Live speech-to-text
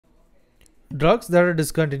drugs that are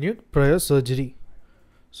discontinued prior surgery.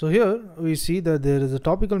 So here we see that there is a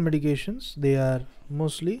topical medications, they are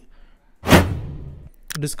mostly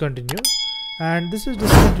discontinued, and this is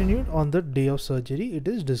discontinued on the day of surgery, it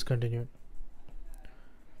is discontinued.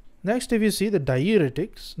 Next, if you see the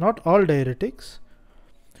diuretics, not all diuretics,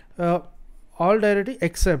 all diuretics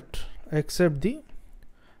except the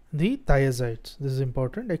thiazides, this is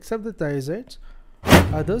important, except the thiazides,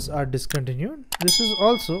 others are discontinued. This is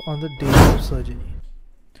also on the day of surgery.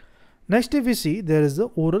 Next, if we see, there is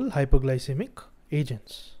the oral hypoglycemic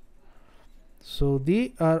agents. So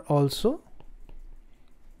they are also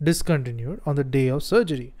discontinued on the day of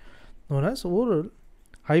surgery, known as oral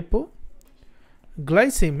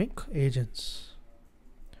hypoglycemic agents.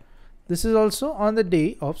 This is also on the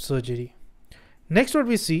day of surgery. Next, what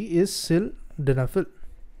we see is sildenafil.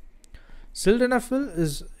 Sildenafil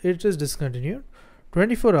is discontinued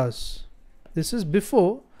 24 hours. This is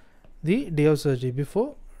before the day of surgery,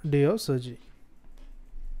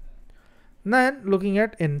 Then looking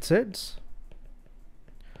at NSAIDs.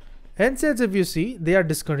 NSAIDs, if you see, they are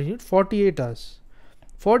discontinued 48 hours.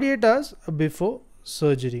 48 hours before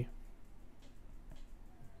surgery.